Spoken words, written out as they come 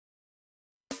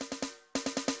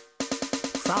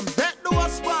From bet do a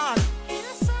spot.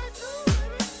 Yes, I do,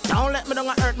 baby. Don't let me down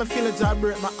and hurt my feelings or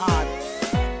break my heart.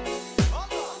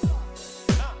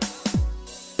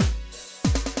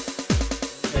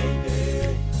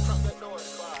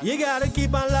 You gotta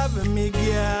keep on loving me, girl.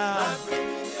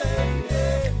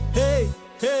 Hey,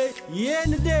 hey, yeah,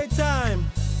 in the daytime.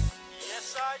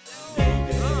 Yes, I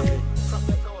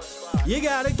do. You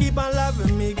gotta keep on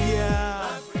loving me, girl.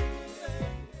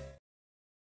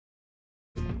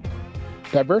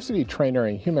 Diversity trainer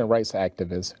and human rights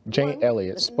activist Jane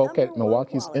Elliott spoke at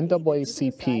Milwaukee's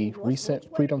NAACP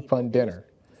recent Freedom Fund dinner.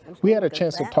 We had a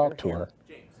chance to talk to her.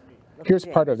 Here's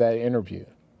part of that interview.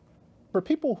 For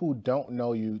people who don't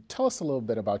know you, tell us a little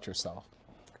bit about yourself.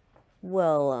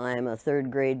 Well, I'm a third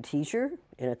grade teacher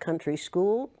in a country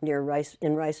school in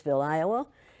Riceville, Iowa,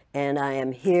 and I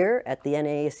am here at the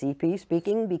NAACP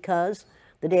speaking because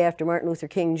the day after Martin Luther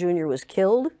King Jr. was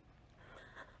killed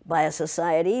by a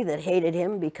society that hated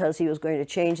him because he was going to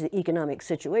change the economic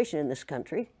situation in this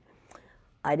country,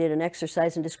 I did an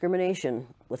exercise in discrimination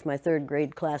with my third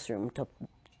grade classroom to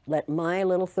let my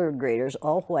little third graders,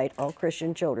 all white, all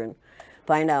Christian children,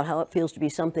 find out how it feels to be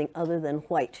something other than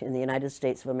white in the United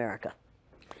States of America.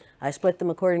 I split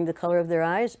them according to the color of their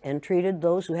eyes and treated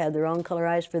those who had their own color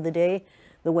eyes for the day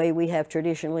the way we have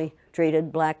traditionally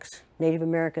treated blacks, Native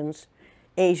Americans,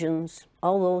 Asians,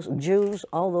 all those Jews,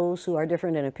 all those who are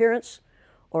different in appearance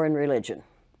or in religion.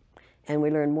 And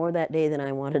we learned more that day than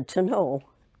I wanted to know.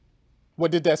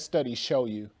 What did that study show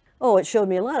you? Oh, it showed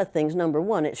me a lot of things. Number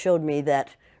one, it showed me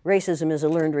that racism is a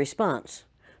learned response.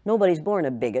 Nobody's born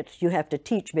a bigot. You have to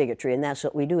teach bigotry, and that's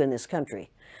what we do in this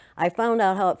country. I found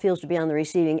out how it feels to be on the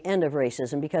receiving end of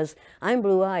racism because I'm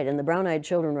blue-eyed, and the brown-eyed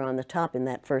children were on the top in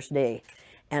that first day.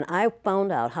 And I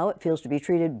found out how it feels to be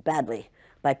treated badly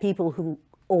by people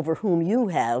over whom you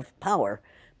have power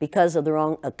because of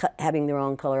having the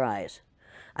wrong color eyes.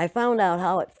 I found out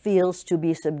how it feels to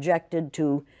be subjected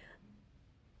to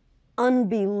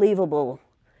unbelievable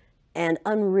and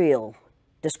unreal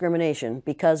discrimination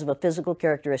because of a physical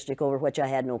characteristic over which I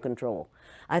had no control.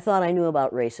 I thought I knew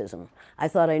about racism. I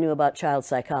thought I knew about child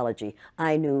psychology.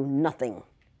 I knew nothing.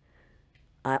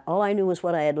 All I knew was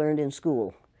what I had learned in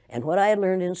school. And what I had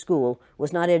learned in school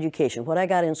was not education. What I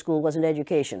got in school wasn't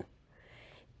education.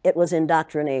 It was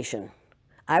indoctrination.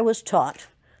 I was taught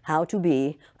how to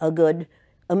be a good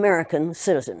American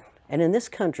citizen. And in this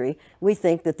country, we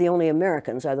think that the only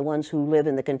Americans are the ones who live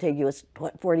in the contiguous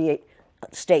 48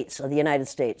 states of the United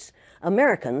States.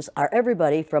 Americans are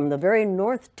everybody from the very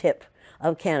north tip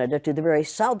of Canada to the very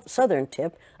southern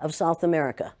tip of South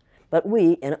America. But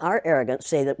we, in our arrogance,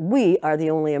 say that we are the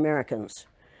only Americans.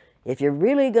 If you're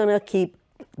really going to keep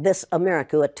this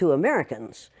America to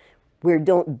Americans, we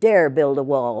don't dare build a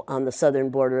wall on the southern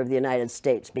border of the United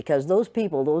States because those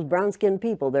people, those brown-skinned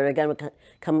people that are going to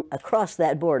come across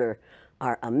that border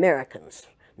are Americans.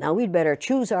 Now, we'd better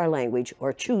choose our language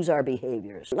or choose our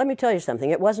behaviors. Let me tell you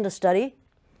something. It wasn't a study,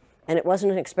 and it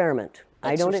wasn't an experiment.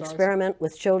 Exercise? I don't experiment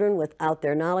with children without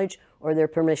their knowledge or their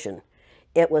permission.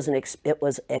 It was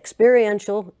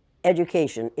experiential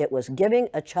education. It was giving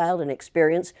a child an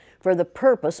experience for the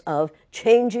purpose of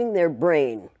changing their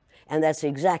brain. And that's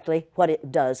exactly what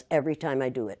it does every time I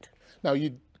do it. Now,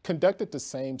 you conducted the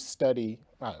same study,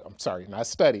 I'm sorry, not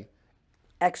study.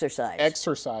 Exercise.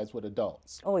 Exercise with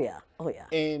adults. Oh, yeah. Oh, yeah.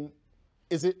 And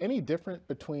is it any different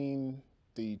between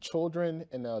the children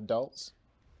and the adults?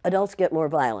 Adults get more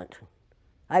violent.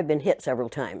 I've been hit several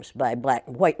times by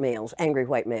white males, angry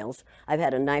white males. I've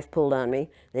had a knife pulled on me.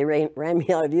 They ran me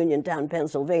out of Uniontown,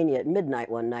 Pennsylvania at midnight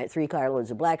one night, 3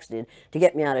 carloads of blacks did, to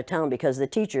get me out of town because the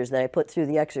teachers that I put through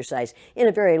the exercise in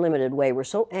a very limited way were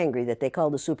so angry that they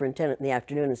called the superintendent in the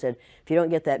afternoon and said, if you don't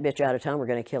get that bitch out of town, we're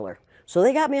going to kill her. So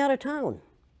they got me out of town.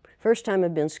 First time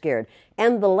I've been scared,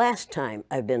 and the last time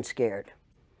I've been scared,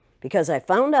 because I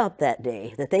found out that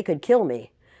day that they could kill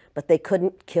me, but they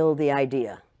couldn't kill the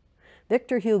idea.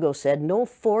 Victor Hugo said, no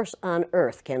force on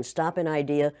earth can stop an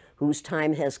idea whose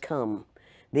time has come.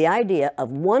 The idea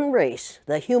of one race,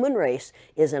 the human race,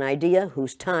 is an idea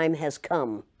whose time has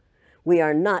come. We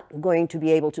are not going to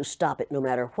be able to stop it no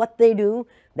matter what they do.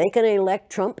 They can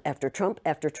elect Trump after Trump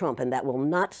after Trump, and that will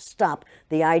not stop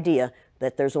the idea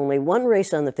that there's only one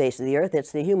race on the face of the earth.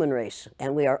 It's the human race,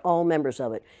 and we are all members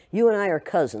of it. You and I are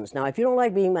cousins. Now, if you don't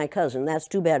like being my cousin, that's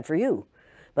too bad for you.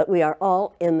 But we are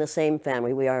all in the same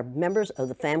family. We are members of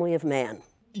the family of man.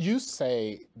 You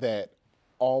say that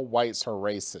all whites are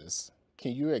racist.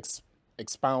 Can you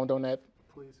expound on that,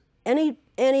 please?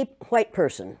 Any white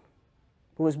person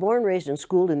who was born, raised, and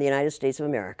schooled in the United States of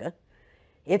America,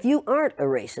 if you aren't a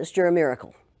racist, you're a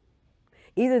miracle.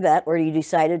 Either that or you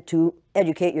decided to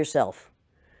educate yourself.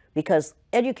 Because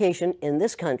education in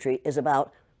this country is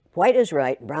about white is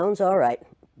right, brown's all right,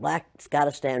 black's got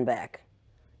to stand back.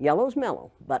 Yellow's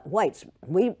mellow, but whites,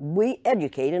 we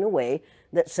educate in a way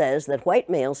that says that white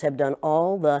males have done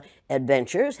all the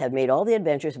adventures, have made all the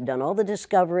adventures, have done all the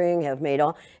discovering, have made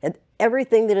all,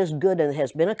 everything that is good and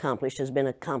has been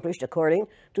accomplished according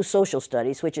to social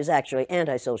studies, which is actually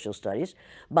anti-social studies,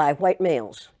 by white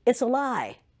males. It's a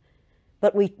lie.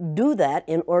 But we do that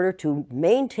in order to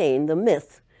maintain the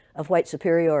myth of white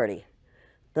superiority.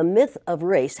 The myth of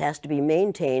race has to be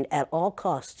maintained at all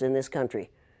costs in this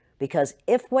country, because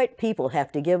if white people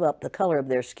have to give up the color of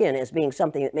their skin as being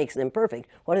something that makes them perfect,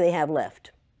 what do they have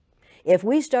left? If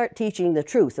we start teaching the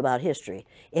truth about history,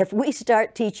 if we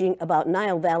start teaching about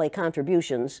Nile Valley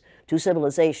contributions to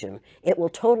civilization, it will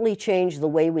totally change the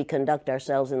way we conduct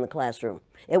ourselves in the classroom.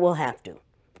 It will have to.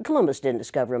 Columbus didn't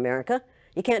discover America.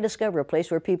 You can't discover a place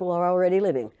where people are already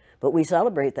living. But we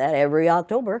celebrate that every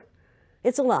October.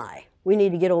 It's a lie. We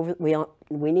need to get over,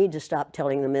 we need to stop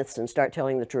telling the myths and start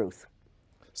telling the truth.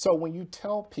 So when you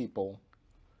tell people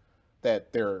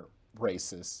that they're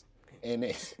racist, and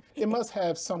it must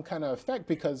have some kind of effect,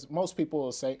 because most people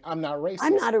will say, I'm not racist.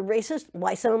 I'm not a racist.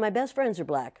 Why, some of my best friends are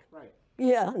black. Right.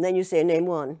 Yeah, and then you say, name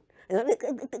one.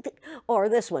 Or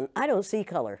this one, I don't see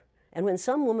color. And when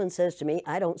some woman says to me,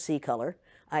 I don't see color,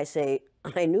 I say,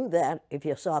 I knew that. If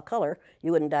you saw color,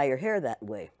 you wouldn't dye your hair that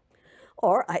way.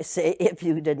 Or I say, if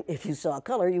you saw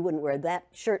color, you wouldn't wear that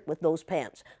shirt with those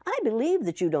pants. I believe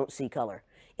that you don't see color.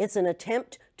 It's an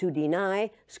attempt to deny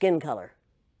skin color.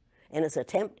 And it's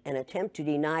an attempt to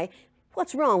deny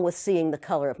what's wrong with seeing the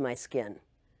color of my skin.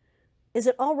 Is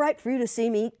it all right for you to see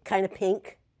me kind of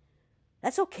pink?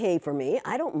 That's okay for me.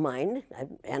 I don't mind.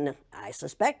 And I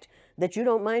suspect that you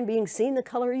don't mind being seen the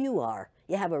color you are.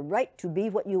 You have a right to be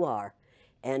what you are.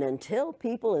 And until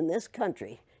people in this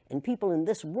country and people in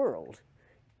this world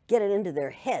get it into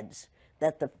their heads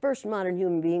that the first modern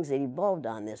human beings that evolved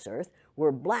on this earth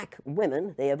were black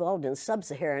women. They evolved in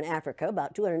sub-Saharan Africa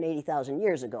about 280,000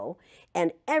 years ago,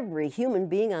 and every human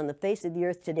being on the face of the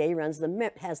earth today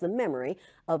has the memory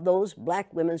of those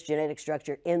black women's genetic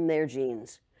structure in their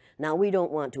genes. Now, we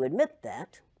don't want to admit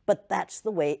that, but that's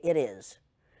the way it is.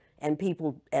 And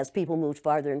as people moved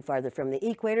farther and farther from the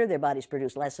equator, their bodies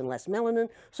produced less and less melanin,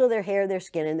 so their hair, their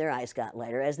skin, and their eyes got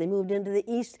lighter. As they moved into the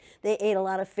east, they ate a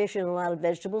lot of fish and a lot of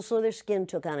vegetables, so their skin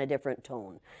took on a different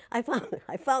tone. I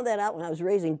found that out when I was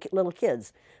raising little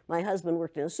kids. My husband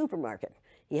worked in a supermarket.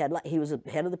 He was the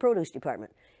head of the produce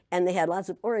department. And they had lots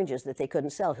of oranges that they couldn't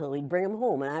sell, so he'd bring them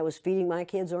home. And I was feeding my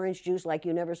kids orange juice like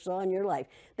you never saw in your life.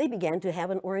 They began to have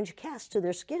an orange cast to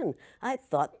their skin. I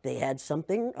thought they had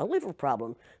a liver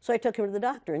problem. So I took him to the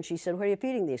doctor, and she said, what are you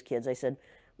feeding these kids? I said,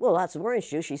 well, lots of orange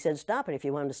juice. She said, stop it if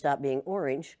you want them to stop being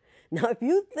orange. Now, if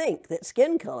you think that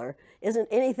skin color isn't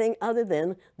anything other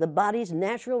than the body's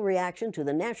natural reaction to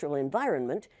the natural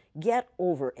environment, get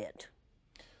over it.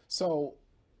 So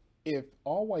if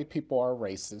all white people are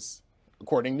racist,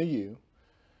 according to you,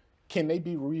 can they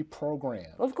be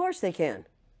reprogrammed? Well, of course they can.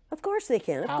 Of course they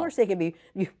can. How? Of course they can be.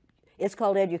 It's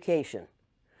called education.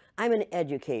 I'm an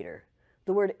educator.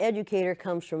 The word educator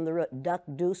comes from the root duc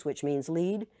dus, which means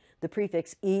lead, the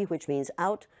prefix e, which means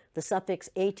out, the suffix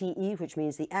ate, which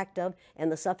means the act of,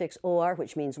 and the suffix or,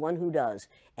 which means one who does.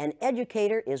 An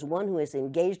educator is one who is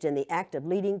engaged in the act of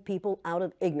leading people out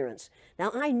of ignorance.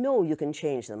 Now, I know you can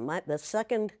change them. The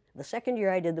second year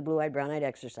I did the blue-eyed, brown-eyed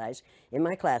exercise in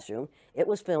my classroom, it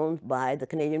was filmed by the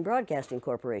Canadian Broadcasting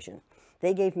Corporation.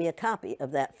 They gave me a copy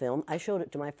of that film. I showed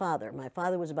it to my father. My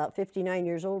father was about 59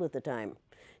 years old at the time.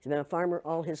 He's been a farmer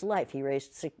all his life. He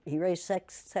raised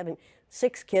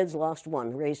six kids, lost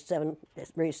one, raised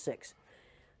six.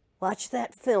 Watched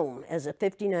that film as a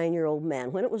 59-year-old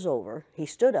man. When it was over, he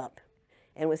stood up,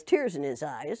 and with tears in his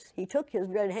eyes, he took his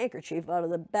red handkerchief out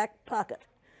of the back pocket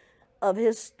of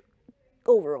his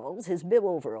overalls, his bib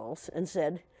overalls, and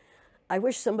said, I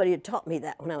wish somebody had taught me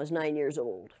that when I was 9 years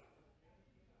old.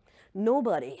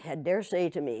 Nobody had dare say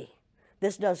to me,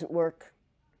 this doesn't work,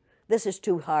 this is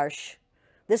too harsh,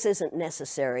 this isn't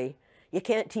necessary, you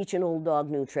can't teach an old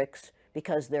dog new tricks,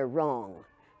 because they're wrong.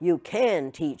 You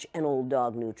can teach an old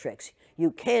dog new tricks.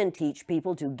 You can teach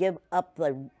people to give up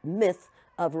the myth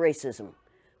of racism.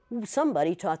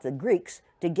 Somebody taught the Greeks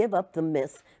to give up the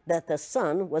myth that the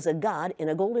sun was a god in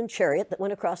a golden chariot that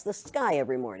went across the sky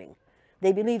every morning.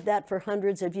 They believed that for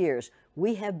hundreds of years.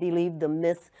 We have believed the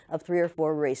myth of 3 or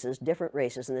 4 races, different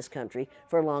races in this country,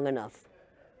 for long enough.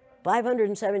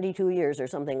 572 years or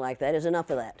something like that is enough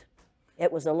of that.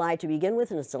 It was a lie to begin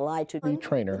with, and it's a lie to...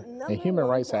 Trainer and human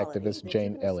rights activist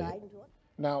Jane Elliott.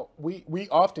 Now, we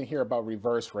often hear about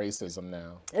reverse racism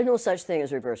now. There's no such thing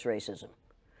as reverse racism.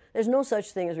 There's no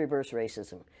such thing as reverse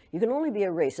racism. You can only be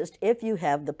a racist if you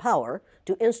have the power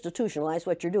to institutionalize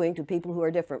what you're doing to people who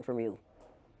are different from you.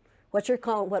 What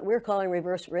we're calling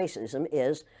reverse racism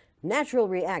is natural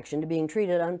reaction to being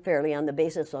treated unfairly on the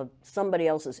basis of somebody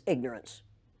else's ignorance.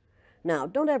 Now,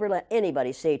 don't ever let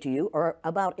anybody say to you or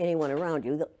about anyone around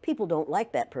you that people don't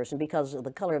like that person because of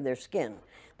the color of their skin.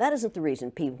 That isn't the reason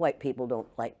white people don't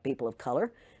like people of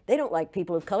color. They don't like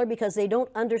people of color because they don't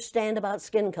understand about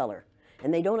skin color.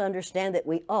 And they don't understand that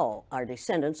we all are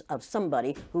descendants of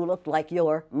somebody who looked like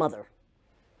your mother.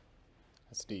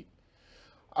 That's deep.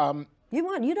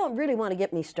 You don't really want to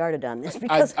get me started on this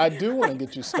because I do want to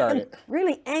get you started. I'm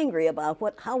really angry about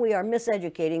how we are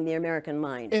miseducating the American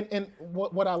mind. And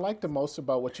what I like the most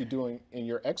about what you're doing in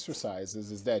your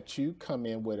exercises is that you come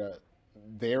in with a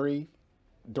very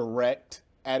direct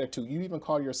attitude. You even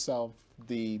call yourself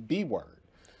the B word.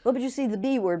 Well, but you see, the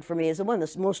B word for me is the one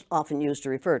that's most often used to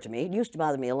refer to me. It used to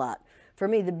bother me a lot. For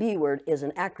me, the B word is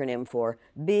an acronym for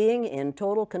being in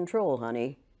total control,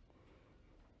 honey.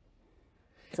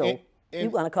 So you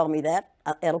want to call me that?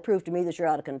 It'll prove to me that you're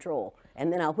out of control.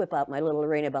 And then I'll whip out my little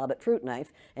Lorena Bobbitt fruit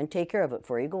knife and take care of it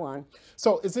for you. Go on.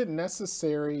 So is it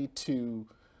necessary to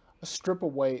strip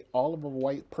away all of a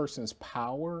white person's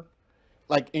power,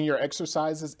 like in your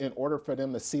exercises, in order for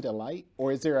them to see the light?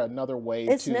 Or is there another way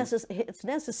It's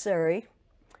necessary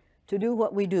to do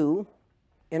what we do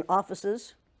in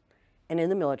offices and in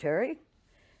the military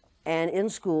and in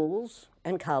schools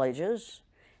and colleges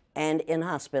and in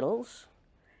hospitals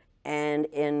and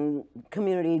in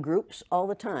community groups all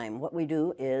the time. What we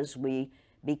do is we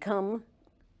become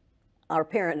our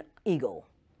parent ego.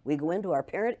 We go into our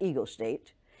parent ego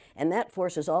state, and that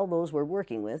forces all those we're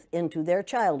working with into their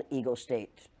child ego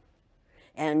state.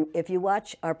 And if you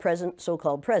watch our present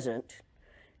so-called president,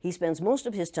 he spends most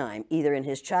of his time either in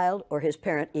his child or his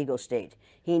parent ego state.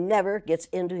 He never gets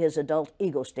into his adult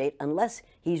ego state unless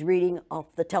he's reading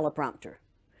off the teleprompter.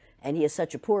 And he is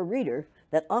such a poor reader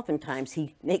that oftentimes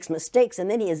he makes mistakes,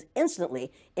 and then he is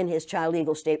instantly in his child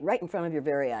ego state right in front of your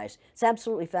very eyes. It's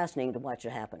absolutely fascinating to watch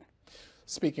it happen.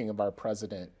 Speaking of our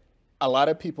president, a lot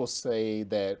of people say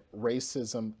that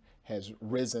racism has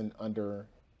risen under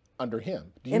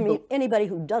him. Anybody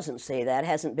who doesn't say that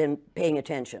hasn't been paying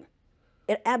attention.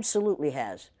 It absolutely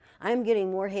has. I'm getting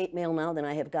more hate mail now than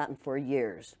I have gotten for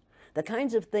years. The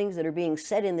kinds of things that are being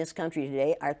said in this country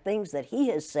today are things that he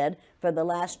has said for the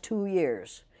last 2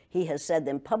 years. He has said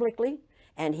them publicly,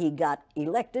 and he got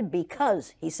elected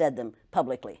because he said them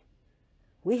publicly.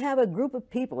 We have a group of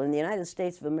people in the United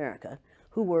States of America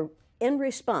who were in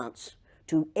response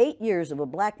to 8 years of a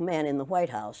black man in the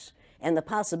White House and the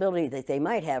possibility that they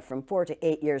might have from 4 to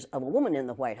 8 years of a woman in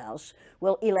the White House,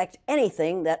 will elect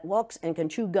anything that walks and can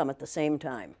chew gum at the same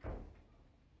time.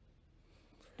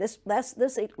 This last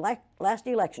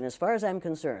election, as far as I'm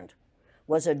concerned,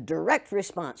 was a direct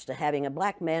response to having a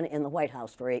black man in the White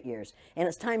House for 8 years. And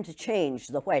it's time to change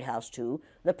the White House to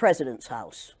the President's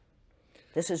house.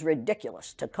 This is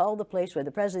ridiculous, to call the place where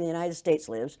the President of the United States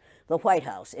lives the White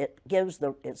House. It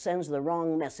sends the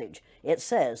wrong message. It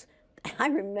says, I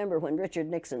remember when Richard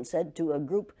Nixon said to a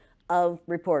group of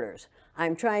reporters,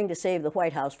 "I'm trying to save the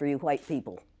White House for you white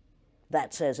people."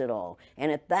 That says it all.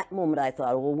 And at that moment I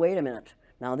thought, well, wait a minute.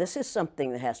 Now this is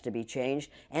something that has to be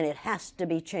changed, and it has to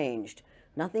be changed.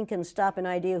 Nothing can stop an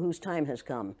idea whose time has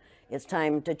come. It's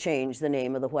time to change the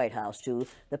name of the White House to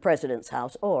the President's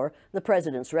house or the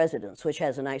President's residence, which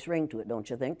has a nice ring to it, don't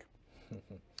you think?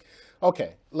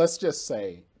 Okay, let's just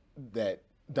say that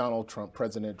Donald Trump,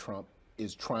 President Trump,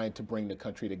 is trying to bring the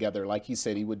country together like he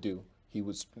said he would do.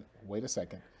 Wait a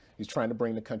second, he's trying to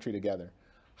bring the country together.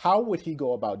 How would he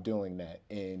go about doing that?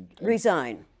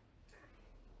 Resign.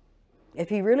 If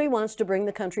he really wants to bring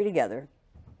the country together,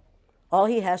 all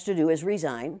he has to do is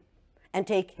resign and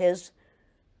take his,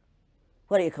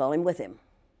 with him?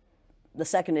 The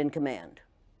second in command,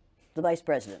 the vice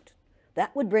president.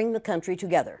 That would bring the country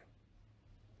together.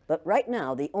 But right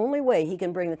now, the only way he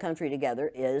can bring the country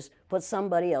together is put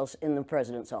somebody else in the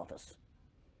president's office.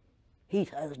 He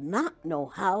does not know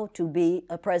how to be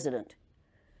a president.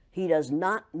 He does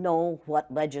not know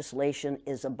what legislation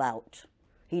is about.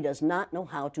 He does not know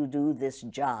how to do this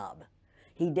job.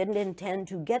 He didn't intend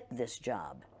to get this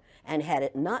job. And had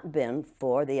it not been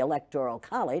for the Electoral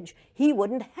College, he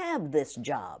wouldn't have this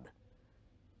job.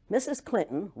 Mrs.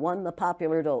 Clinton won the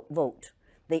popular vote.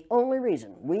 The only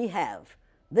reason we have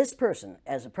this person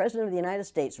as the President of the United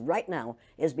States right now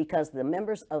is because the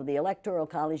members of the Electoral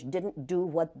College didn't do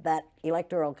what that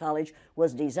Electoral College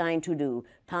was designed to do.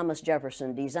 Thomas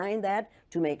Jefferson designed that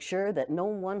to make sure that no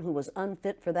one who was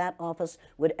unfit for that office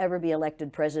would ever be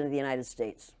elected President of the United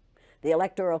States. The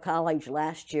Electoral College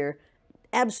last year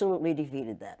absolutely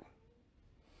defeated that.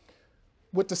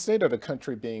 With the state of the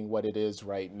country being what it is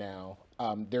right now,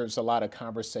 there's a lot of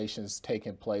conversations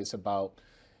taking place about,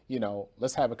 you know,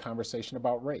 let's have a conversation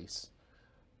about race.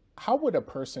 How would a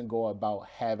person go about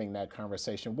having that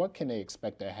conversation? What can they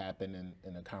expect to happen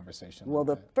in a conversation Well,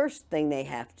 like the that? first thing they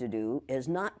have to do is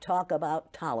not talk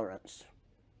about tolerance.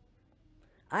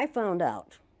 I found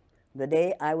out the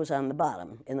day I was on the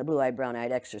bottom in the blue-eyed,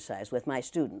 brown-eyed exercise with my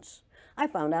students. I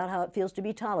found out how it feels to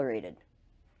be tolerated.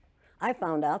 I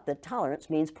found out that tolerance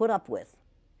means put up with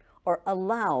or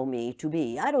allow me to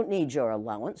be. I don't need your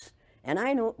allowance, and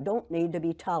I don't need to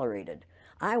be tolerated.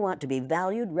 I want to be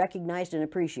valued, recognized, and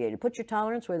appreciated. Put your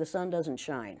tolerance where the sun doesn't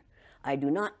shine. I do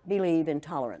not believe in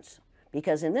tolerance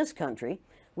because in this country,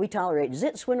 we tolerate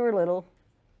zits when we're little,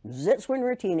 zits when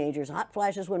we're teenagers, hot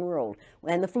flashes when we're old,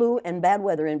 and the flu and bad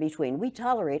weather in between. We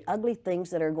tolerate ugly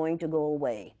things that are going to go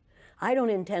away. I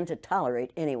don't intend to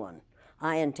tolerate anyone.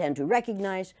 I intend to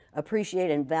recognize,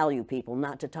 appreciate, and value people,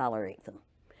 not to tolerate them.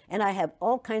 And I have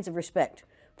all kinds of respect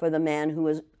for the man who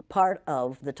is part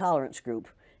of the tolerance group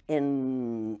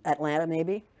in Atlanta,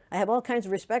 maybe. I have all kinds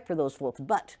of respect for those folks,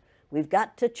 but we've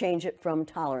got to change it from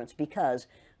tolerance because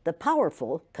the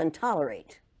powerful can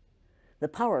tolerate. The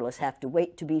powerless have to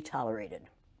wait to be tolerated.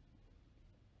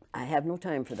 I have no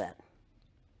time for that.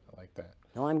 I like that.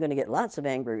 No, I'm going to get lots of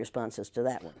angry responses to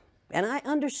that one. And I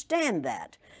understand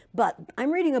that. But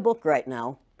I'm reading a book right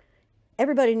now.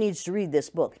 Everybody needs to read this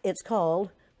book. It's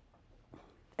called,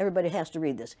 everybody has to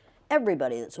read this.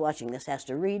 Everybody that's watching this has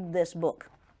to read this book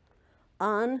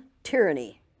on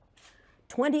tyranny.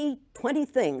 20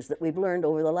 things that we've learned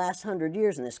over the last 100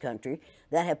 years in this country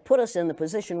that have put us in the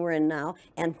position we're in now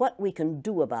and what we can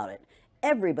do about it.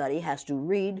 Everybody has to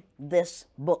read this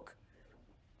book.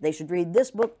 They should read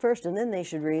this book first, and then they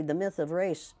should read The Myth of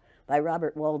Race by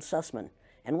Robert Wald Sussman.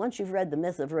 And once you've read The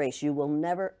Myth of Race, you will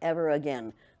never, ever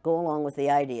again go along with the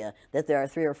idea that there are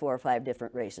 3 or 4 or 5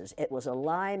 different races. It was a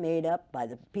lie made up by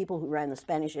the people who ran the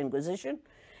Spanish Inquisition.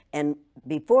 And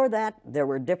before that, there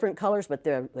were different colors, but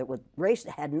race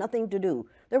had nothing to do.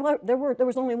 There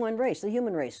was only one race, the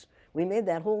human race. We made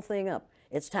that whole thing up.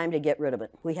 It's time to get rid of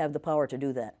it. We have the power to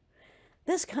do that.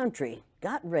 This country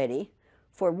got ready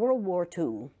for World War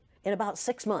II in about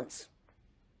 6 months.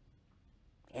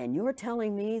 And you're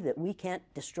telling me that we can't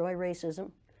destroy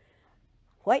racism?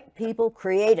 White people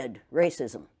created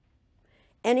racism.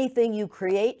 Anything you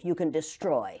create, you can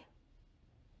destroy.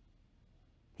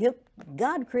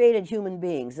 God created human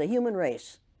beings, the human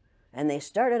race, and they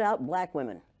started out black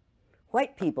women.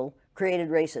 White people created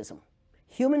racism.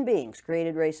 Human beings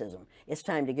created racism. It's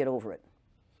time to get over it.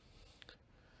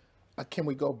 Can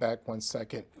we go back 1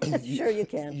 second? Sure you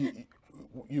can.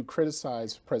 You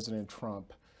criticized President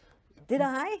Trump. Did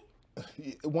I?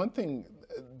 One thing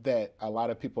that a lot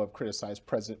of people have criticized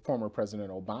former President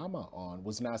Obama on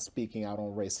was not speaking out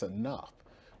on race enough.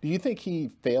 Do you think he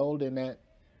failed in that?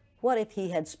 What if he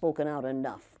had spoken out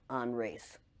enough on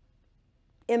race?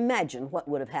 Imagine what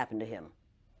would have happened to him.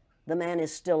 The man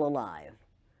is still alive.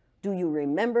 Do you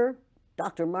remember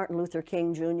Dr. Martin Luther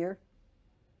King Jr.?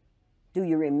 Do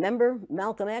you remember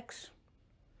Malcolm X?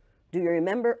 Do you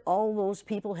remember all those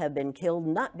people have been killed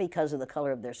not because of the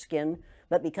color of their skin,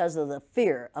 but because of the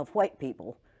fear of white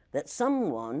people that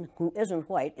someone who isn't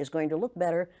white is going to look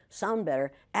better, sound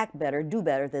better, act better, do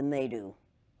better than they do?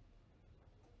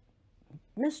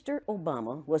 Mr.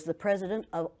 Obama was the president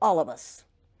of all of us.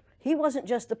 He wasn't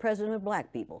just the president of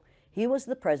black people. He was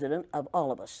the president of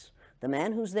all of us. The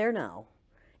man who's there now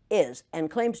is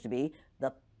and claims to be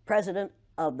the president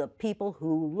of the people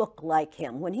who look like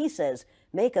him. When he says,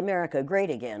 make America great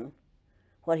again,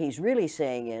 what he's really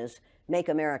saying is, make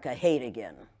America hate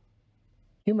again.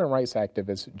 Human rights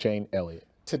activist Jane Elliott.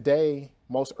 Today,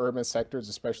 most urban sectors,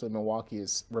 especially Milwaukee,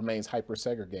 remains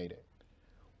hyper-segregated.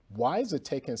 Why is it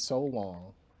taking so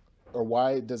long, or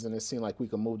why doesn't it seem like we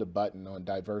can move the button on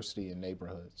diversity in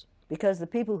neighborhoods? Because the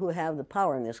people who have the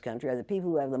power in this country are the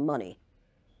people who have the money.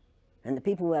 And the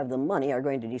people who have the money are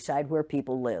going to decide where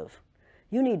people live.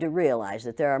 You need to realize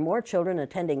that there are more children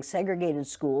attending segregated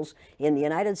schools in the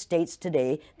United States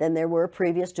today than there were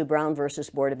previous to Brown versus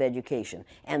Board of Education.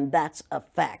 And that's a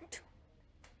fact.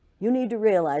 You need to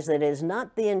realize that it is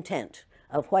not the intent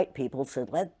of white people to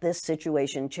let this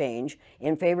situation change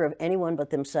in favor of anyone but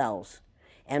themselves.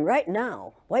 And right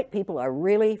now, white people are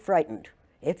really frightened.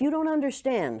 If you don't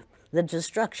understand the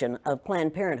destruction of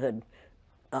Planned Parenthood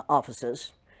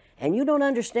offices, and you don't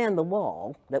understand the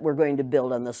wall that we're going to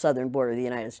build on the southern border of the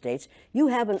United States, you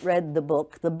haven't read the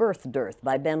book, The Birth Dearth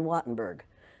by Ben Wattenberg.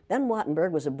 Ben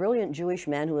Wattenberg was a brilliant Jewish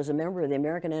man who was a member of the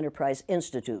American Enterprise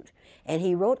Institute, and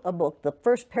he wrote a book, the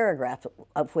first paragraph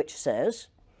of which says,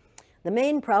 "The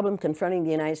main problem confronting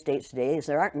the United States today is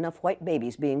there aren't enough white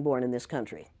babies being born in this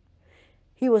country."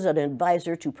 He was an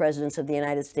advisor to presidents of the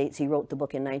United States. He wrote the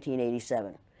book in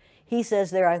 1987. He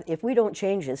says if we don't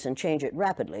change this and change it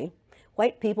rapidly,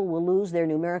 white people will lose their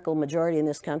numerical majority in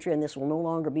this country, and this will no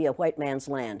longer be a white man's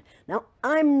land. Now,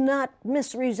 I'm not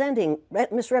misrepresenting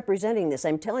this.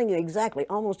 I'm telling you exactly,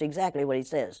 almost exactly what he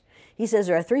says. He says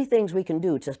there are three things we can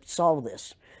do to solve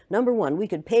this. Number one, we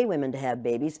could pay women to have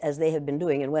babies, as they have been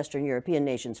doing in Western European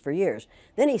nations for years.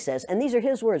 Then he says, and these are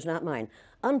his words, not mine,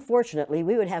 unfortunately,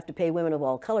 we would have to pay women of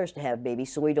all colors to have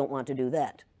babies, so we don't want to do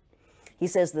that. He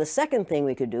says the second thing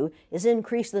we could do is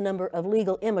increase the number of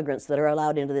legal immigrants that are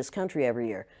allowed into this country every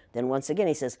year. Then once again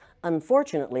he says,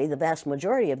 unfortunately, the vast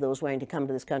majority of those wanting to come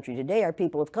to this country today are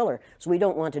people of color, so we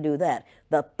don't want to do that.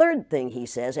 The third thing he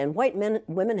says, and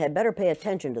women had better pay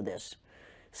attention to this,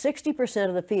 60%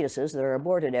 of the fetuses that are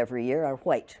aborted every year are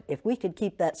white. If we could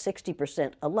keep that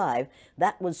 60% alive,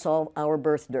 that would solve our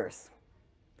birth dearth.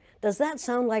 Does that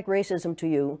sound like racism to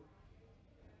you?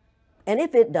 And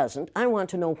if it doesn't, I want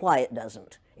to know why it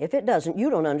doesn't. If it doesn't, you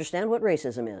don't understand what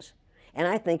racism is. And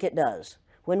I think it does.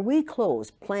 When we close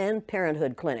Planned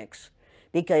Parenthood clinics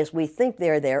because we think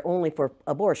they're there only for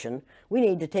abortion, we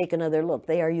need to take another look.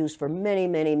 They are used for many,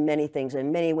 many, many things,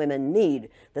 and many women need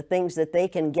the things that they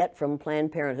can get from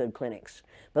Planned Parenthood clinics.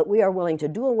 But we are willing to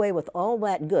do away with all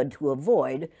that good to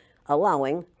avoid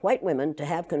allowing white women to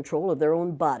have control of their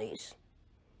own bodies.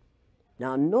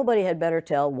 Now, nobody had better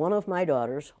tell one of my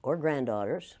daughters or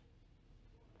granddaughters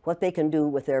what they can do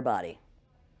with their body.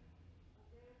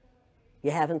 You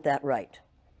haven't that right.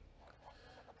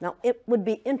 Now, it would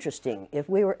be interesting if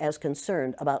we were as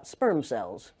concerned about sperm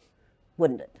cells,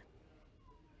 wouldn't it?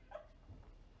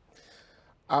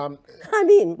 I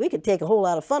mean, we could take a whole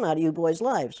lot of fun out of you boys'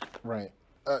 lives. Right.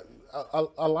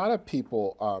 A lot of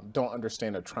people don't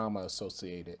understand the trauma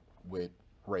associated with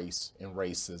race and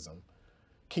racism.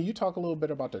 Can you talk a little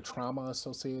bit about the trauma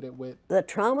associated with? The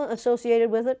trauma associated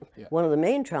with it? Yeah. One of the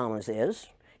main traumas is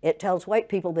it tells white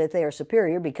people that they are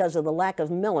superior because of the lack of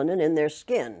melanin in their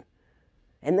skin.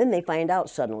 And then they find out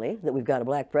suddenly that we've got a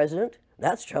black president.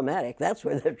 That's traumatic. That's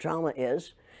where the trauma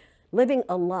is. Living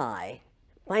a lie,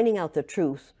 finding out the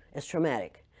truth is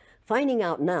traumatic. Finding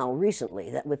out now, recently,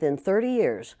 that within 30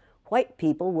 years, white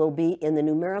people will be in the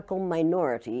numerical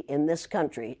minority in this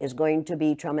country is going to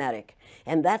be traumatic.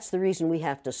 And that's the reason we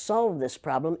have to solve this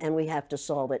problem, and we have to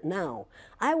solve it now.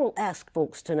 I will ask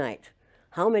folks tonight,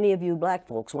 how many of you black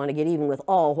folks want to get even with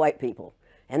all white people?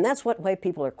 And that's what white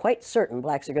people are quite certain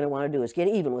blacks are going to want to do, is get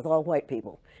even with all white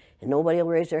people. And nobody will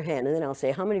raise their hand. And then I'll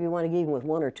say, how many of you want to get even with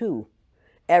one or two?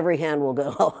 Every hand will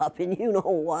go up, and you know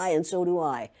why, and so do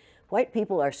I. White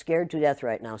people are scared to death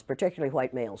right now, particularly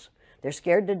white males. They're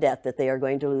scared to death that they are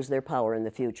going to lose their power in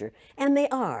the future. And they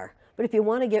are. But if you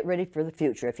want to get ready for the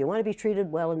future, if you want to be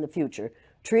treated well in the future,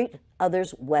 treat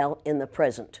others well in the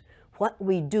present. What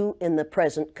we do in the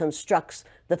present constructs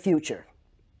the future.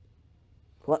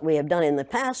 What we have done in the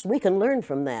past, we can learn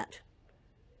from that.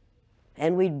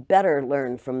 And we'd better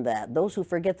learn from that. Those who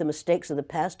forget the mistakes of the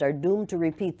past are doomed to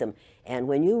repeat them. And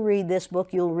when you read this book,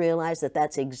 you'll realize that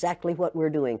that's exactly what we're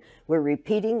doing. We're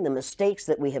repeating the mistakes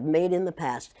that we have made in the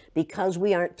past because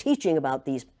we aren't teaching about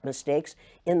these mistakes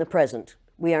in the present.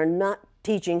 We are not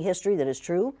teaching history that is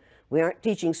true. We aren't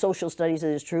teaching social studies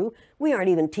that is true. We aren't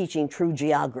even teaching true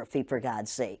geography, for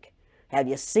God's sake. Have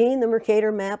you seen the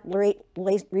Mercator map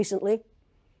recently?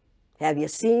 Have you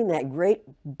seen that great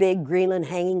big Greenland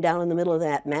hanging down in the middle of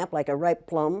that map like a ripe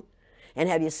plum? And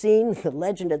have you seen the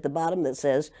legend at the bottom that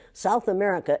says, South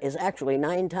America is actually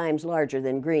 9 times larger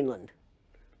than Greenland?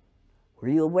 Were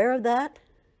you aware of that?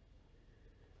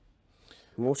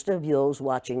 Most of those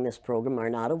watching this program are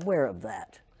not aware of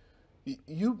that.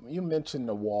 You mentioned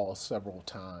the wall several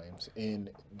times.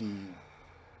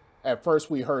 At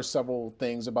first we heard several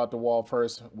things about the wall.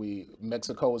 First,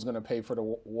 Mexico was going to pay for the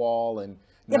wall, and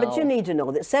yeah, but you need to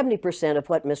know that 70% of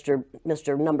what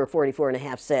Mr. Number 44 and a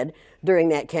half said during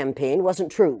that campaign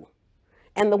wasn't true.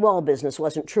 And the wall business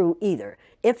wasn't true either.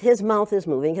 If his mouth is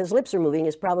moving, his lips are moving,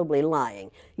 he's probably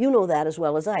lying. You know that as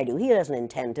well as I do. He doesn't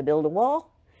intend to build a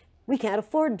wall. We can't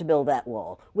afford to build that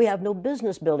wall. We have no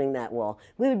business building that wall.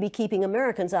 We would be keeping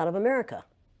Americans out of America.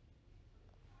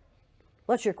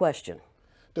 What's your question?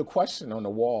 The question on the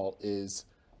wall is,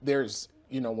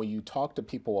 when you talk to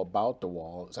people about the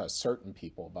wall, certain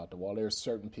people about the wall, there's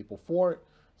certain people for it,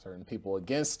 certain people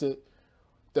against it.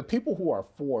 The people who are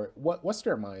for it, what's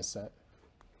their mindset?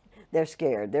 They're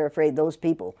scared. They're afraid those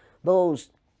people, those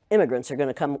immigrants are going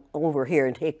to come over here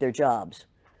and take their jobs.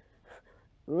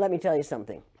 Let me tell you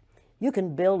something. You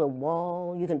can build a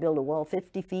wall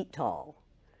 50 feet tall,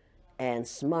 and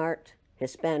smart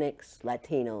Hispanics,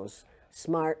 Latinos,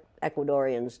 smart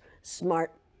Ecuadorians,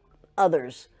 smart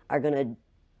others are going to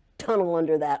tunnel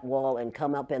under that wall and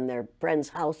come up in their friend's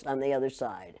house on the other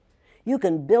side. You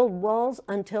can build walls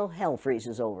until hell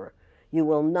freezes over. You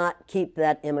will not keep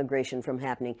that immigration from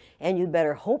happening, and you'd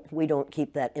better hope we don't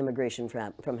keep that immigration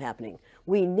from happening.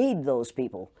 We need those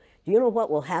people. Do you know what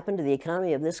will happen to the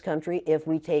economy of this country if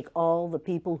we take all the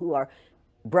people who are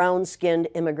brown-skinned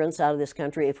immigrants out of this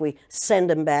country, if we send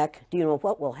them back? Do you know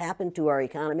what will happen to our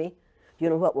economy? Do you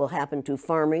know what will happen to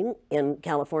farming in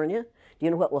California? Do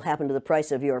you know what will happen to the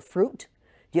price of your fruit?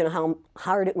 Do you know how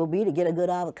hard it will be to get a good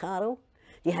avocado?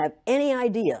 Do you have any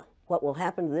idea what will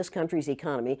happen to this country's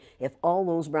economy if all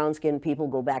those brown-skinned people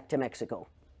go back to Mexico?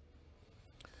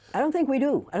 I don't think we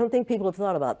do. I don't think people have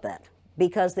thought about that,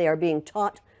 because they are being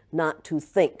taught not to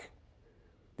think.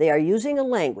 They are using a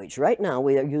language, right now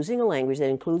we are using a language that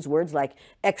includes words like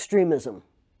extremism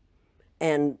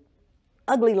and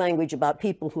ugly language about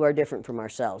people who are different from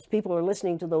ourselves. People are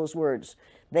listening to those words.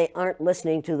 They aren't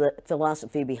listening to the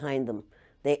philosophy behind them.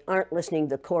 They aren't listening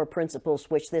to core principles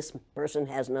which this person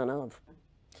has none of.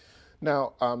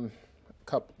 Now,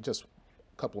 just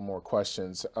a couple more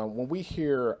questions. When we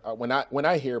hear, when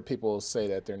I hear people say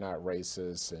that they're not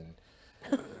racist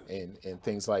and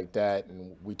things like that,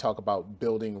 and we talk about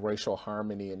building racial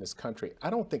harmony in this country, I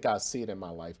don't think I'll see it in my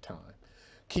lifetime.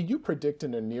 Can you predict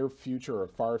in the near future or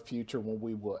far future when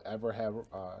we will ever have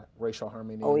racial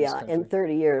harmony in this country? In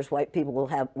 30 years, white people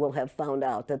will have found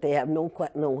out that they have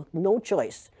no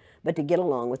choice but to get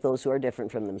along with those who are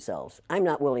different from themselves. I'm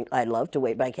not willing, I'd love to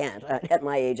wait, but I can't. At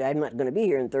my age, I'm not going to be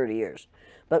here in 30 years.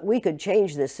 But we could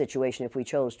change this situation if we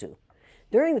chose to.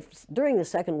 During the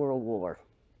Second World War,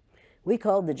 we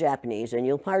called the Japanese, and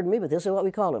you'll pardon me, but this is what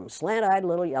we called them, slant-eyed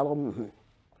little yellow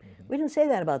We didn't say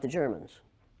that about the Germans.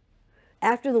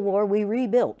 After the war, we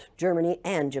rebuilt Germany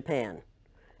and Japan,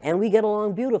 and we get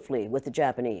along beautifully with the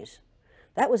Japanese.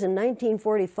 That was in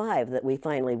 1945 that we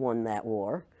finally won that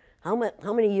war. How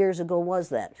many years ago was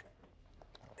that?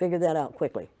 Figure that out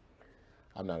quickly.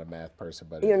 I'm not a math person,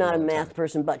 but... You're not a math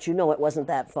person, but you know it wasn't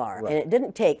that far. Right. And it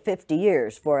didn't take 50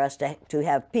 years for us to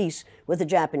have peace with the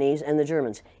Japanese and the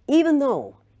Germans, even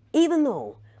though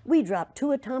we dropped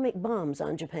 2 atomic bombs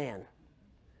on Japan.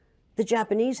 The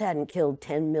Japanese hadn't killed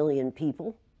 10 million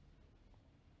people.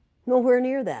 Nowhere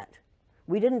near that.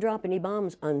 We didn't drop any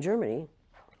bombs on Germany,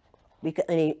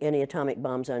 any atomic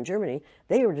bombs on Germany.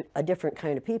 They were a different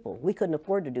kind of people. We couldn't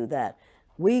afford to do that.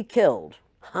 We killed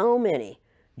how many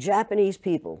Japanese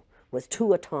people with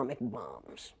 2 atomic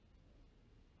bombs?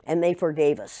 And they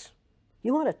forgave us.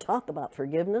 You want to talk about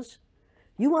forgiveness?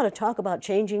 You want to talk about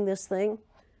changing this thing?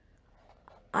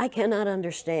 I cannot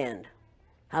understand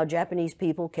how Japanese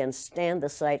people can stand the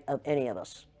sight of any of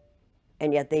us,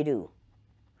 and yet they do.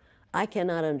 I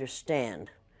cannot understand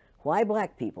why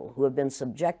black people who have been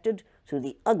subjected to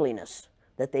the ugliness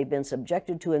that they've been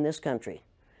subjected to in this country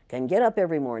can get up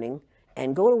every morning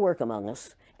and go to work among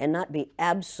us and not be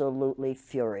absolutely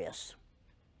furious.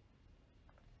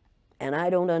 And I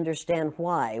don't understand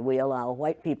why we allow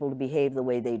white people to behave the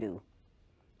way they do.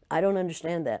 I don't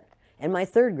understand that. And my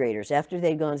 3rd graders, after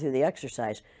they'd gone through the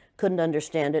exercise, couldn't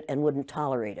understand it and wouldn't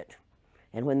tolerate it.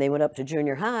 And when they went up to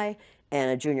junior high and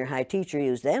a junior high teacher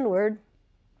used the N-word,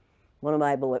 one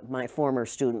of my former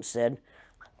students said,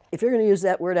 if you're going to use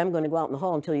that word, I'm going to go out in the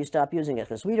hall until you stop using it,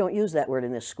 because we don't use that word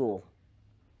in this school.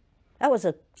 That was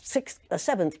a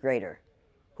 7th grader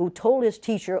who told his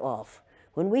teacher off.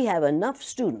 When we have enough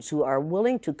students who are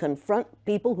willing to confront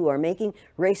people who are making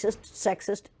racist,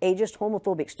 sexist, ageist,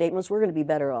 homophobic statements, we're going to be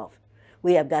better off.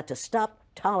 We have got to stop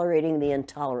tolerating the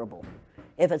intolerable.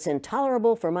 If it's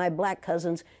intolerable for my black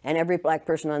cousins, and every black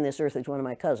person on this earth is one of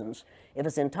my cousins, if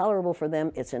it's intolerable for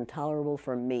them, it's intolerable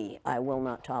for me. I will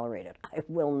not tolerate it. I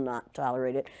will not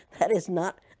tolerate it.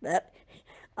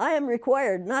 I am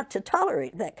required not to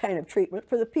tolerate that kind of treatment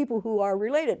for the people who are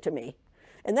related to me.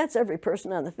 And that's every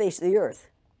person on the face of the earth.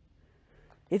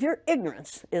 If your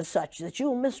ignorance is such that you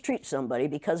will mistreat somebody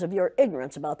because of your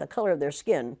ignorance about the color of their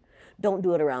skin, don't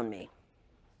do it around me.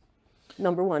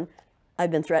 Number 1,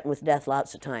 I've been threatened with death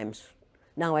lots of times.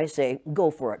 Now I say, go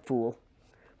for it, fool.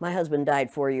 My husband died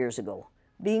 4 years ago.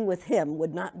 Being with him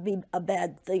would not be a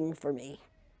bad thing for me.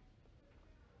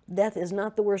 Death is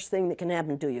not the worst thing that can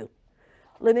happen to you.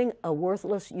 Living a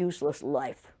worthless, useless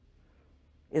life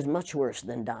is much worse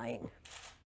than dying.